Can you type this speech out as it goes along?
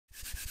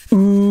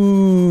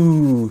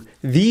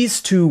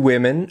These two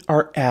women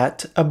are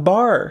at a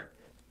bar,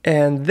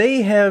 and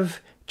they have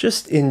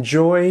just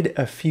enjoyed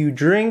a few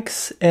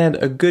drinks and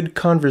a good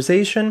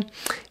conversation,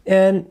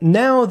 and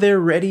now they're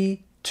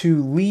ready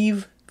to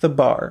leave the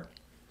bar.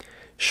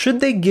 Should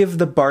they give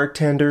the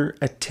bartender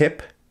a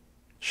tip?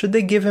 Should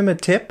they give him a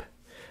tip?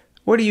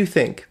 What do you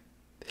think?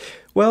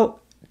 Well,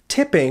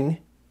 tipping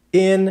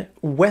in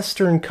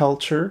Western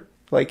culture,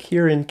 like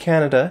here in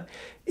Canada,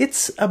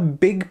 it's a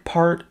big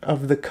part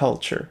of the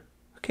culture.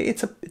 Okay,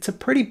 it's a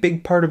pretty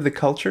big part of the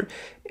culture,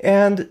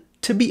 and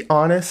to be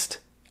honest,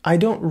 I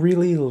don't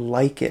really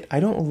like it.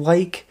 I don't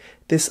like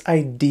this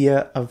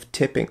idea of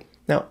tipping.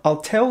 Now,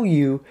 I'll tell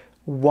you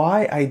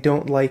why I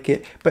don't like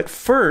it, but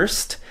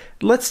first,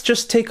 let's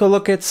just take a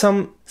look at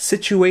some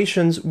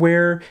situations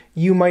where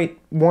you might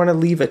want to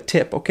leave a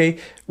tip, okay?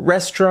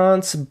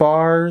 Restaurants,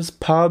 bars,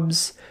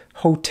 pubs,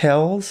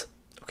 hotels.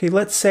 Okay,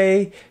 let's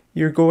say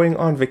you're going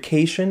on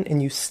vacation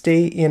and you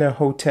stay in a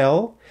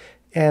hotel,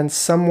 and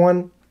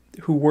someone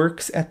who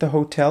works at the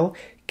hotel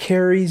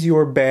carries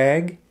your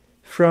bag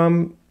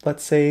from,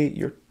 let's say,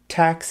 your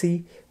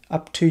taxi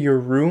up to your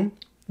room.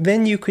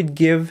 Then you could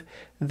give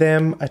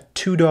them a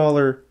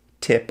 $2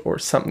 tip or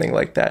something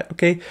like that,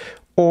 okay?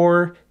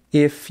 Or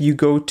if you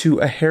go to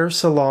a hair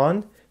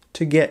salon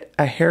to get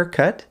a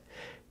haircut,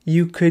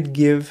 you could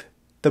give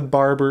the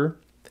barber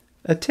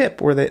a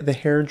tip, or the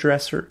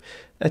hairdresser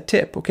a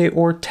tip, okay?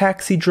 Or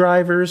taxi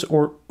drivers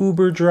or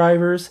Uber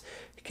drivers.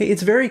 Okay,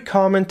 it's very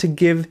common to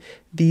give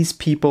these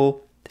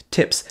people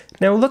tips.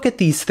 Now look at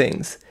these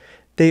things.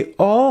 They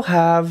all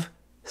have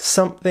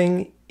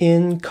something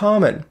in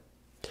common.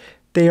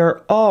 They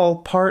are all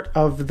part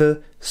of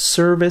the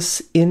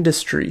service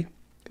industry.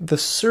 The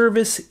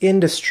service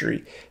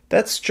industry.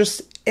 That's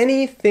just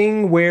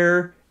anything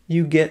where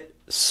you get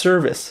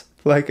service,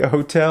 like a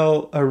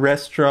hotel, a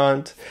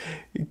restaurant,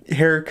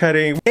 hair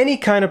cutting, any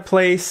kind of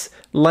place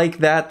like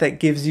that that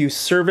gives you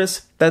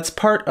service. That's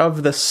part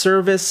of the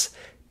service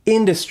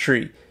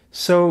industry.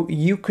 So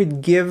you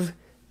could give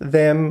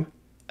them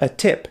a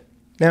tip.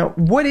 Now,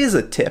 what is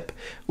a tip?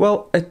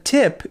 Well, a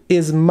tip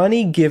is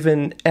money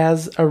given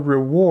as a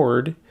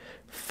reward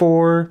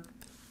for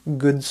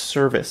good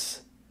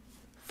service.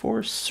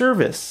 For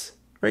service,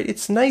 right?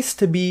 It's nice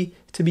to be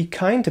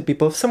kind to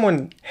people. If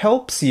someone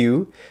helps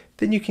you,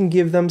 then you can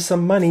give them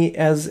some money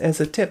as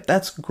a tip.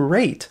 That's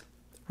great,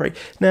 right?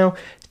 Now,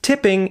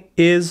 tipping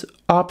is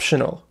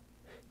optional.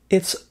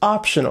 It's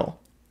optional.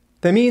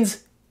 That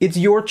means it's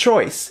your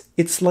choice.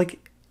 It's like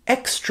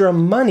extra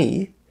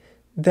money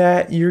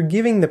that you're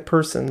giving the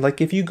person.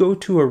 Like if you go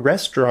to a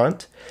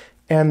restaurant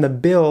and the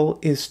bill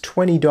is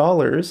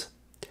 $20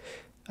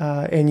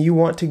 and you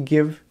want to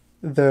give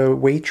the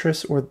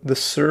waitress or the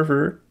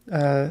server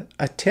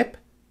a tip,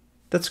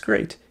 that's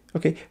great.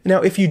 Okay.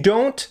 Now, if you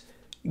don't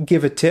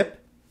give a tip,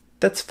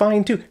 that's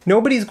fine too.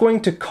 Nobody's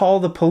going to call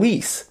the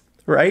police,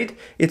 right?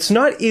 It's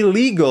not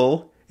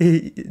illegal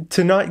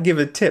to not give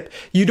a tip.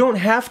 You don't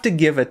have to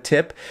give a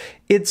tip.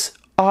 It's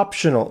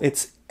optional.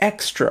 It's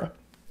extra.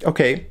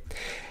 Okay.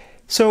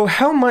 So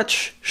how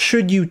much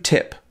should you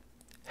tip?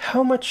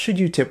 How much should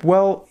you tip?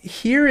 Well,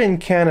 here in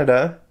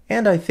Canada,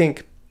 and I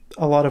think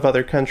a lot of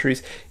other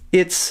countries,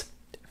 it's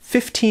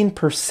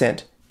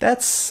 15%.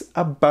 That's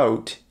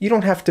about, you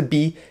don't have to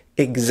be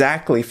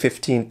exactly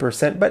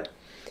 15%, but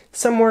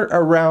somewhere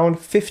around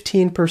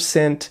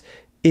 15%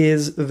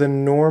 is the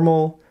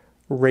normal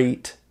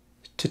rate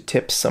to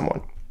tip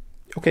someone.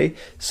 Okay,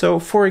 so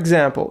for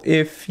example,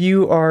 if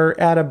you are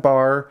at a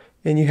bar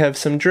and you have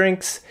some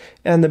drinks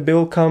and the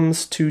bill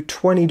comes to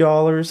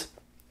 $20,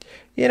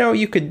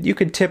 you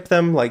could tip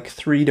them like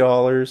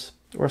 $3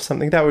 or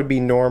something. That would be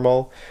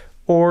normal.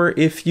 Or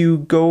if you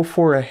go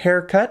for a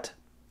haircut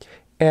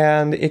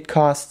and it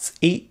costs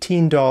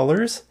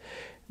 $18,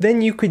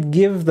 then you could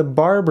give the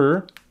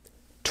barber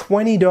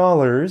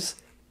 $20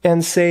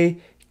 and say,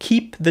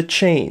 keep the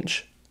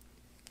change.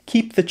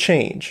 Keep the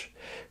change.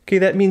 Okay,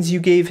 that means you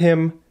gave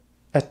him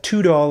a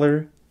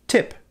 $2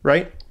 tip,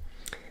 right?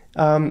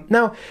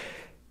 Now,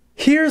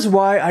 here's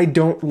why I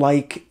don't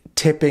like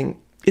tipping.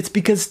 It's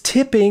because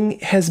tipping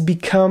has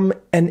become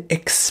an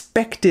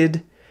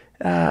expected,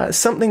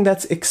 something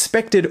that's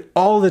expected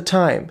all the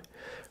time.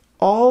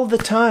 All the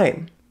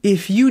time.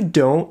 If you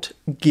don't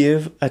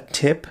give a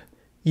tip,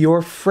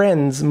 your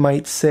friends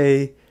might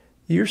say,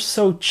 you're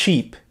so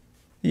cheap.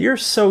 You're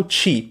so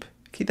cheap.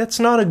 Okay, that's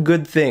not a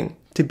good thing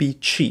to be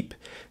cheap.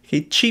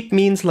 Okay, cheap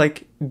means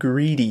like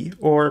greedy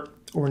or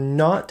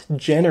not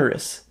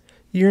generous.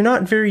 You're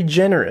not very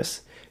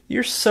generous.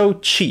 You're so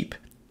cheap.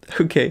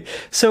 Okay,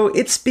 so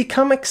it's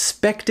become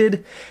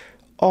expected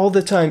all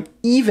the time,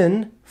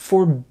 even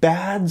for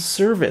bad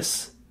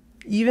service.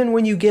 Even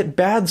when you get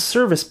bad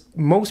service,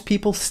 most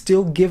people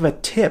still give a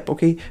tip,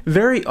 okay?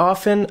 Very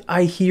often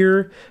I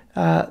hear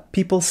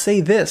people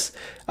say this,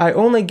 I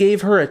only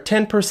gave her a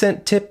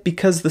 10% tip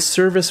because the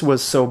service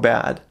was so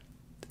bad.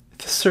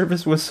 The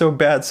service was so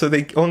bad, so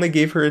they only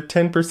gave her a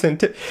 10%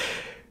 tip.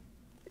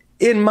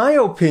 In my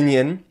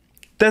opinion,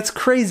 that's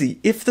crazy.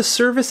 If the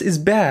service is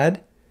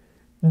bad,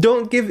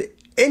 don't give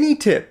any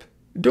tip.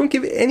 don't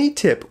give any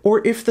tip.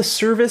 Or if the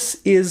service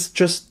is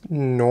just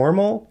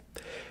normal,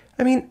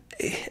 I mean,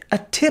 a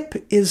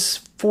tip is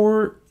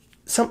for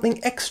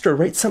something extra,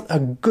 right? A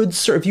good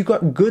service. If you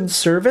got good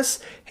service,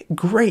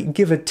 great,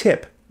 give a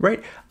tip,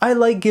 right? I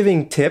like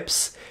giving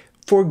tips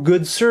for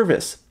good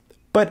service,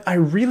 but I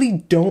really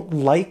don't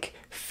like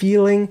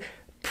feeling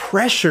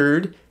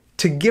pressured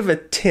to give a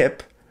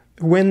tip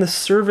when the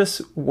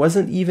service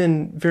wasn't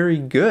even very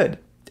good.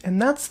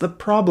 And that's the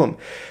problem.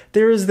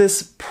 There is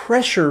this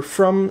pressure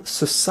from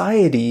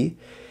society,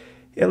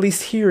 at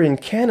least here in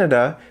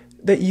Canada,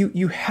 that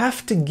you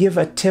have to give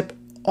a tip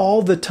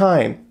all the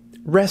time.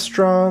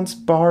 Restaurants,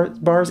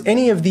 bars,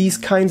 any of these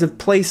kinds of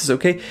places,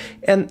 okay?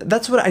 And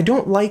that's what I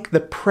don't like, the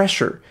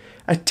pressure.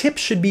 A tip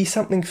should be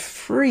something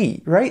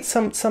free, right?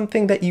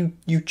 Something that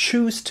you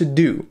choose to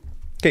do.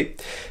 Okay.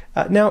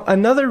 Now,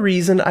 another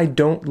reason I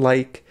don't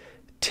like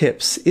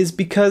tips is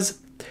because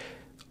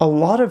a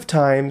lot of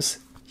times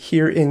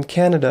here in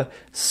Canada,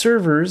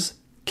 servers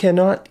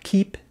cannot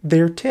keep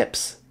their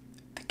tips.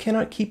 They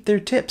cannot keep their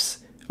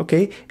tips,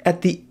 okay?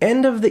 At the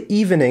end of the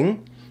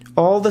evening,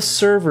 all the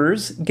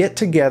servers get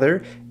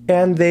together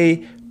and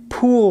they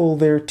pool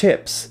their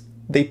tips.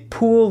 They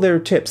pool their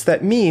tips.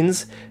 That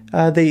means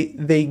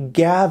they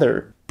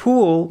gather.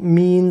 Pool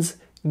means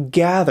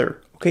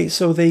gather. Okay,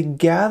 so they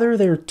gather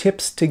their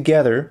tips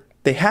together.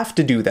 They have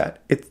to do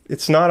that.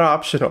 It's not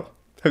optional.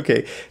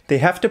 Okay, they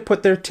have to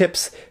put their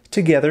tips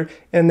together,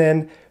 and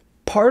then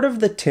part of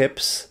the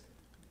tips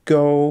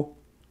go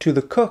to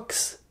the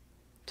cooks.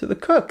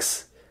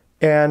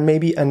 And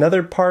maybe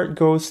another part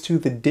goes to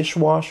the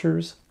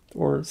dishwashers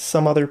or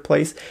some other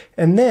place.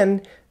 And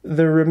then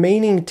the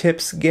remaining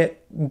tips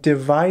get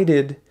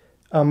divided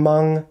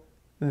among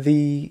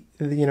the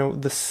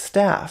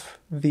staff,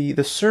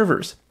 the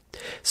servers.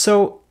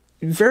 So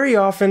very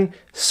often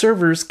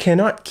servers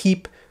cannot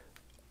keep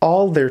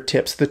all their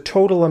tips, the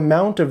total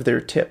amount of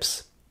their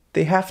tips.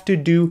 They have to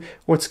do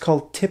what's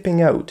called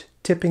tipping out,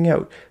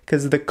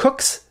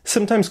 because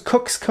sometimes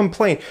cooks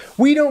complain,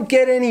 we don't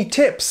get any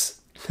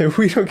tips.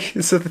 We don't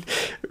get,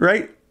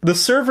 right? The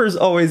servers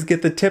always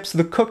get the tips,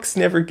 the cooks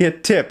never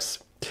get tips.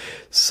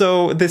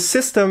 So the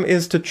system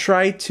is to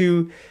try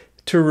to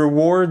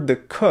reward the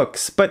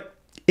cooks. But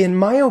in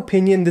my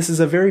opinion, this is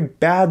a very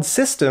bad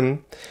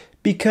system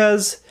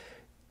because,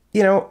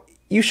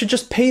 you should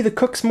just pay the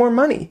cooks more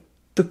money.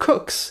 The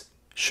cooks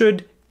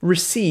should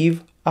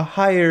receive a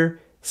higher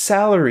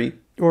salary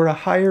or a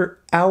higher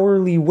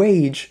hourly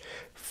wage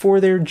for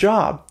their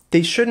job.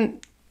 They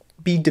shouldn't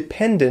be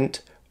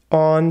dependent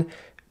on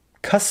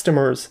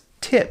customers'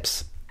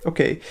 tips.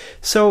 Okay,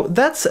 so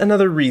that's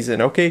another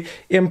reason, okay?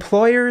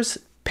 Employers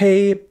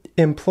pay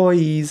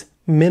employees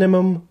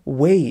minimum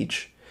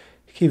wage.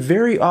 Okay,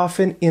 very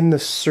often in the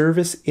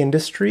service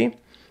industry,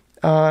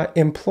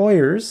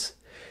 employers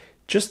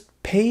just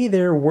pay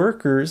their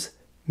workers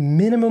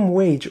minimum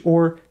wage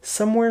or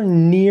somewhere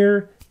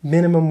near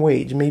minimum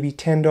wage, maybe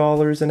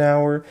 $10 an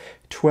hour,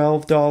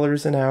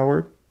 $12 an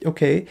hour,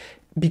 okay?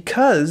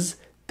 Because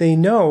they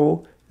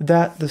know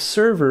that the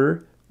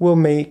server will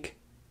make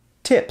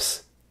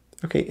tips.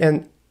 Okay,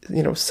 and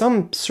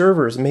some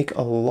servers make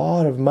a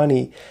lot of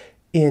money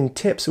in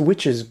tips,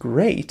 which is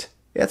great.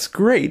 That's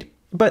great.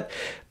 But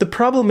the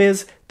problem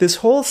is this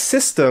whole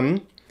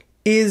system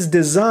is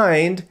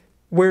designed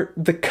where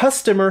the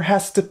customer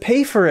has to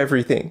pay for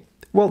everything.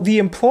 Well, the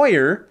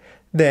employer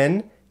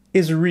then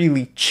is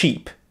really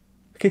cheap.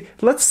 Okay,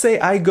 let's say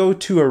I go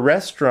to a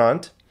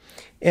restaurant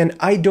and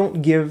I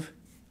don't give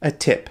a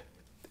tip,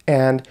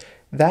 and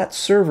that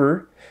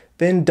server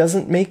then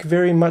doesn't make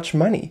very much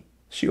money.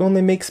 She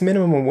only makes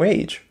minimum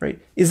wage, right?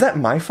 Is that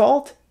my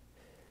fault?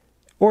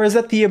 Or is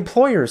that the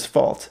employer's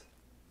fault?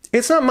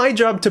 It's not my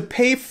job to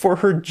pay for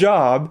her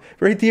job,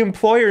 right? The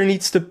employer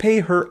needs to pay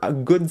her a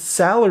good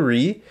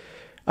salary,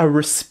 a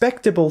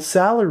respectable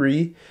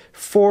salary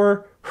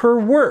for her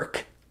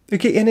work.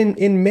 Okay, and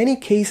in many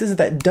cases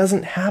that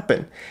doesn't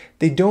happen.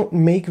 They don't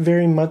make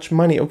very much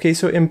money. Okay,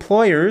 so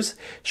employers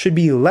should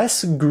be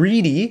less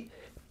greedy,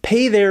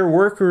 pay their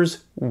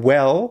workers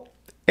well,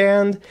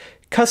 and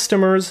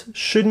customers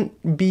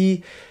shouldn't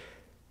be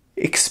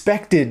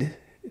expected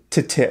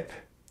to tip.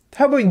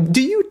 How about,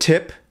 do you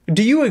tip?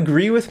 Do you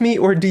agree with me,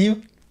 or do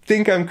you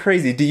think I'm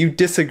crazy? Do you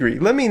disagree?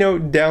 Let me know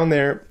down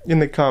there in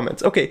the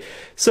comments. Okay,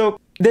 so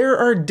there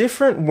are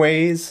different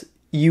ways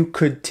you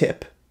could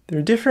tip. There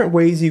are different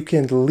ways you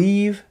can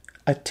leave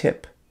a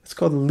tip. It's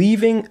called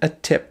leaving a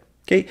tip.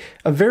 Okay,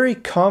 a very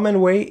common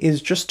way is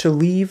just to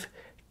leave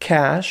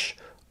cash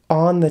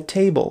on the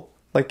table.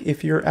 Like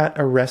if you're at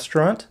a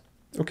restaurant,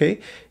 okay,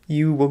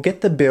 you will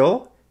get the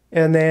bill,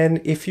 and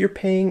then if you're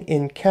paying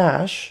in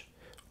cash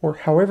or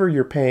however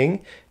you're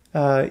paying,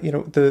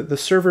 the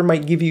server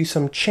might give you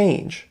some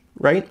change,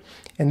 right?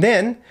 And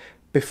then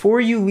before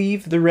you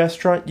leave the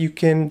restaurant, you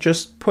can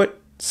just put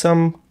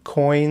some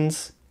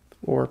coins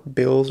or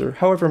bills or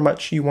however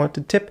much you want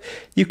to tip.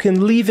 You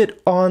can leave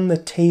it on the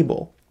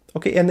table,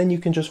 okay? And then you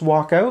can just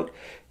walk out,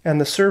 and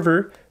the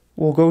server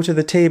will go to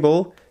the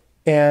table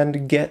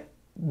and get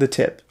the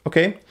tip,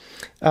 okay?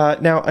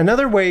 Now,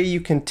 another way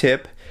you can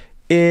tip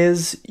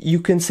is you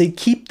can say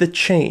keep the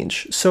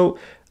change. So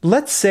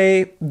let's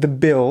say the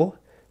bill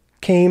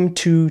came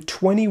to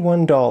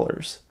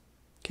 $21.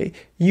 Okay,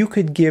 you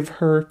could give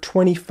her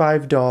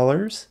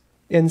 $25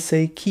 and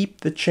say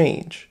keep the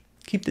change.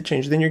 Keep the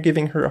change. Then you're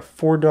giving her a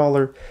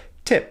 $4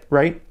 tip,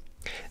 right?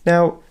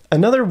 Now,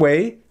 another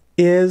way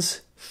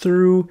is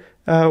through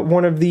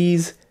one of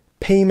these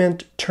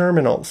payment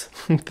terminals.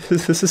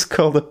 This is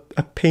called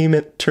a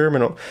payment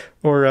terminal,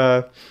 or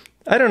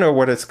I don't know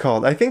what it's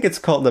called. I think it's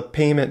called a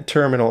payment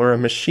terminal, or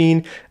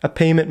a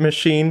payment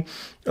machine.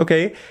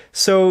 Okay,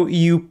 so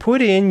you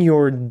put in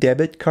your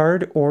debit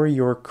card or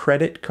your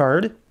credit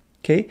card.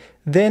 Okay,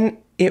 then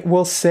it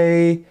will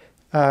say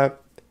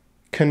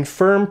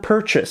confirm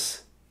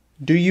purchase.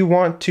 Do you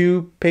want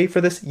to pay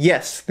for this?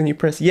 Yes. Then you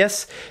press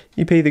yes.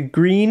 You pay the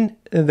green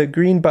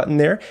button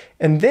there,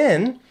 and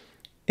then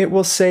it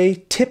will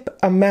say tip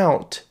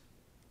amount.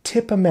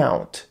 Tip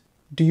amount.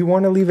 Do you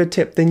want to leave a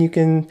tip? Then you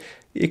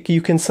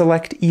can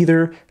select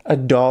either a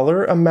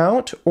dollar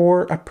amount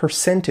or a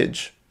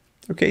percentage.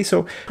 Okay,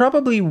 so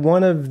probably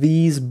one of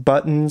these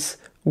buttons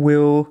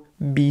will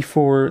be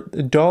for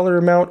the dollar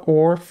amount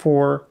or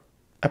for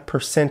a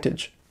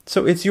percentage.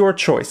 So it's your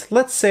choice.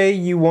 Let's say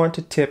you want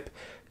to tip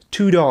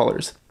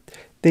 $2.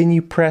 Then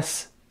you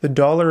press the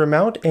dollar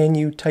amount and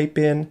you type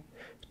in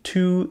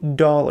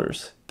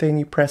 $2. Then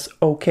you press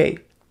OK.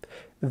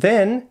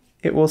 Then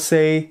it will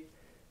say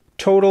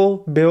total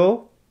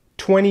bill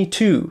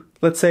 22.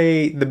 Let's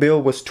say the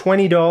bill was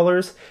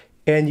 $20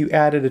 and you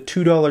added a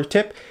 $2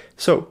 tip.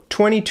 So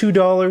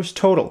 $22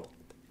 total.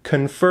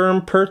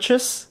 Confirm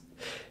purchase?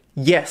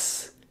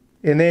 Yes.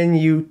 And then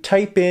you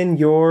type in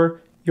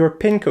your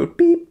PIN code.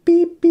 Beep,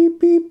 beep,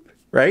 beep, beep.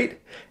 Right?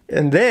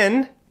 And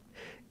then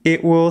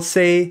it will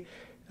say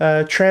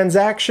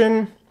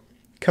transaction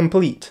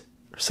complete,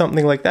 or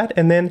something like that.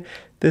 And then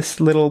this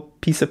little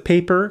piece of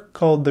paper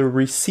called the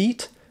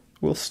receipt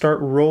will start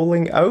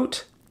rolling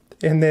out.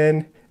 And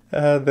then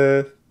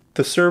the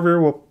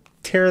server will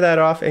tear that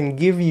off and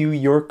give you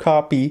your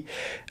copy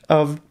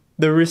of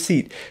the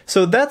receipt.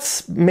 So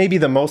that's maybe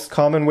the most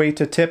common way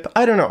to tip.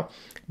 I don't know.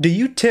 Do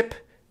you tip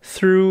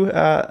through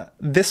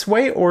this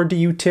way, or do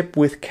you tip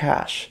with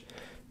cash?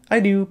 I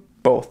do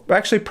both.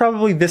 Actually,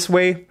 probably this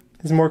way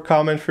is more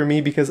common for me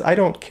because I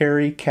don't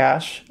carry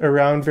cash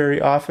around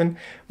very often.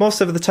 Most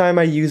of the time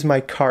I use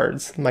my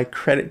cards, my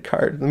credit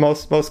card, the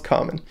most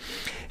common.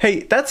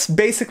 Hey, that's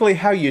basically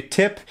how you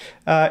tip.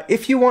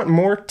 If you want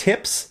more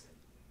tips,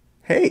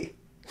 hey,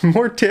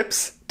 more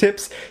tips.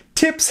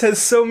 Tips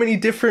has so many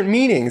different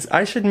meanings.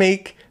 I should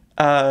make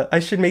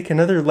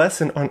another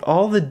lesson on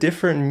all the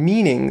different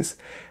meanings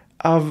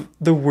of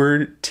the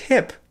word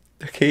tip.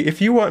 Okay,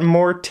 if you want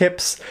more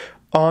tips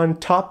on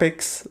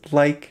topics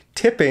like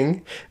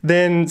tipping,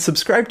 then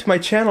subscribe to my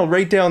channel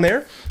right down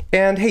there.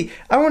 And hey,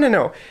 I want to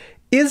know,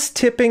 is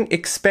tipping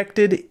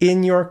expected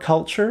in your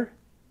culture?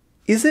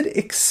 Is it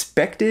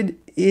expected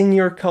in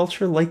your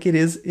culture like it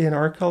is in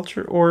our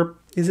culture, or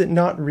is it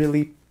not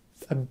really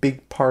a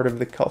big part of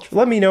the culture?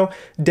 Let me know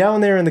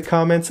down there in the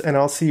comments, and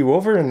I'll see you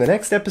over in the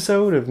next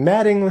episode of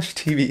Mad English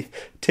TV.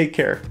 Take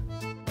care.